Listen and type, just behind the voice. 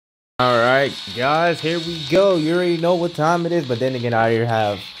Alright, guys, here we go. You already know what time it is, but then again, I already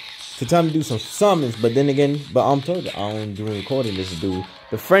have the time to do some summons, but I'm told you, I don't do recording this to do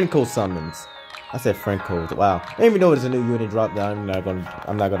the friend code summons. I said friend codes. Wow. I didn't even know there's a new unit drop down.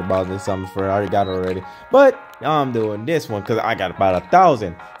 I'm not gonna bother this summons for it. I already got it already. But I'm doing this one because I got about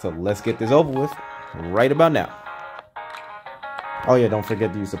 1,000. So let's get this over with right about now. Oh yeah, don't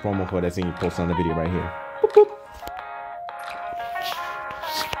forget to use the promo code that's in your post on the video right here. Boop, boop.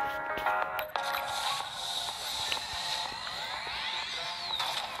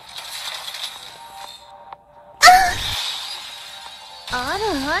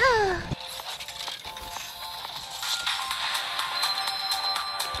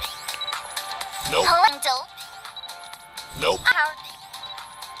 Nope. Nope.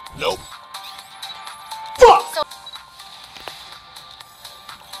 Nope. Fuck! So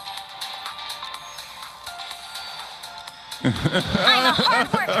I'm a hard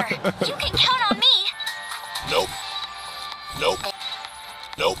worker. You can count on me. Nope. Nope.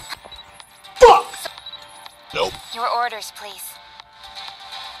 Nope. Fuck! Nope. Your orders, please.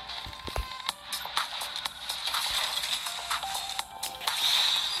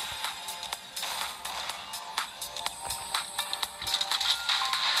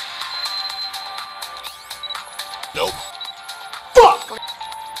 Nope. Fuck!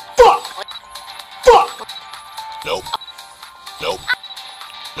 Fuck! Fuck! Nope. Nope.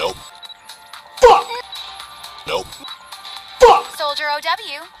 Nope. Fuck! Nope. Fuck! Soldier OW,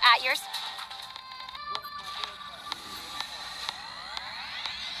 at yours.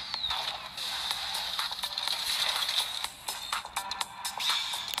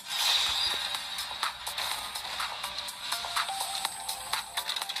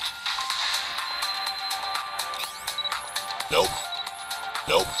 Nope.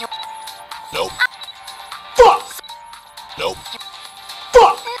 Nope. Nope. Fuck! Nope.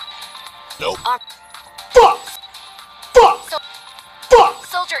 Fuck! Nope. Fuck! Fuck! Fuck!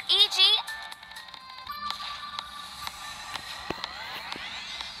 Soldier EG.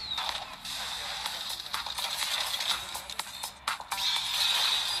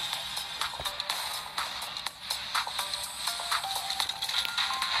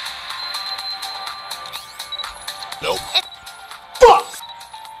 Nope. Fuck!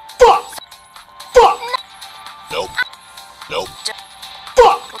 Fuck! Fuck! Nope. Nope.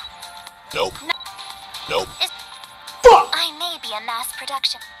 Fuck! Nope. Nope. Fuck! I may be a mass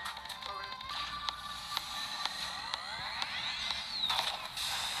production.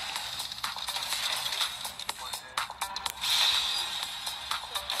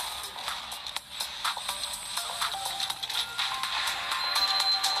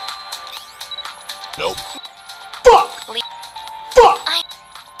 Nope. Fuck! Fuck! I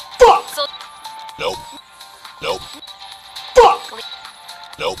Fuck! so nope. Nope. Fuck!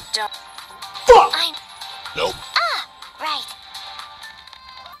 Nope. Fuck! I nope. Ah, right.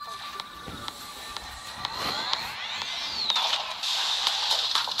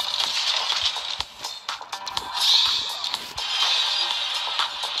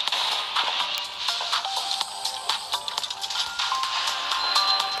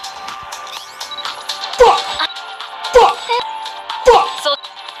 Fuck! Fuck! Fuck! So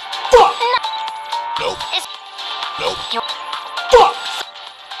Fuck! nope. Is nope. Fuck!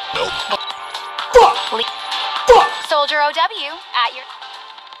 Nope. Fuck! Fuck! Soldier OW, at your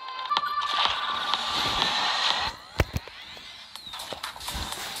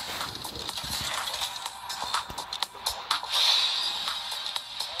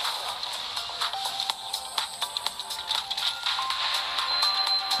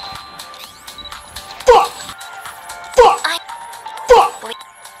Fuck! Fuck! I Fuck!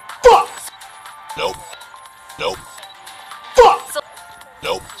 Fuck! nope. Nope. Fuck! So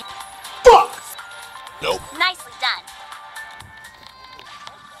nope. Fuck! Nope. Nicely done.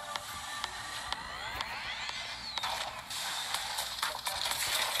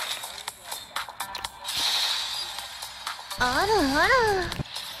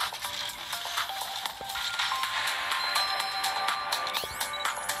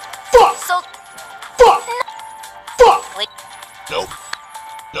 Fuck! So Fuck! Fuck! wait. Nope.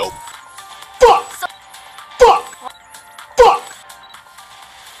 Nope. Fuck! So Fuck! Fuck!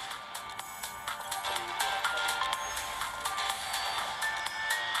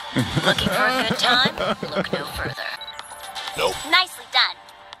 looking for a good time? Look no further. Nope. Nicely done.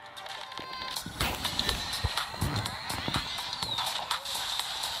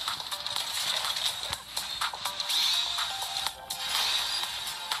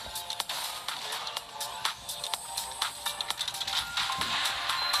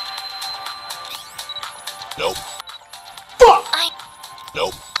 Nope. Fuck!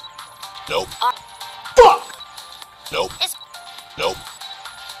 Nope. Nope. Fuck! Nope. Nope.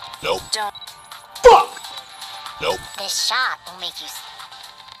 Nope. Don't. Fuck! Nope. This shot will make you.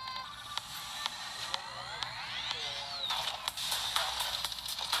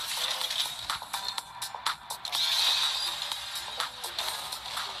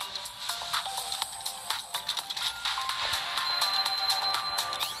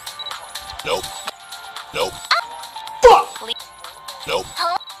 Nope. Nope. Fuck! Nope.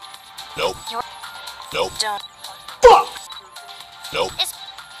 Nope. Nope. Don't. Fuck! Nope.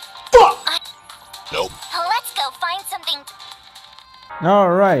 Fuck! Nope. Let's go find something.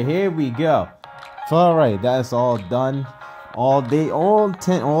 Alright, here we go. Alright, that's all done. All 10,000,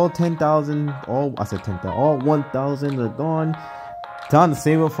 I said 10,000, all 1,000 are gone. Time to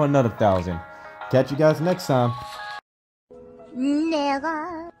save up for another 1,000. Catch you guys next time.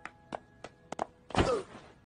 내가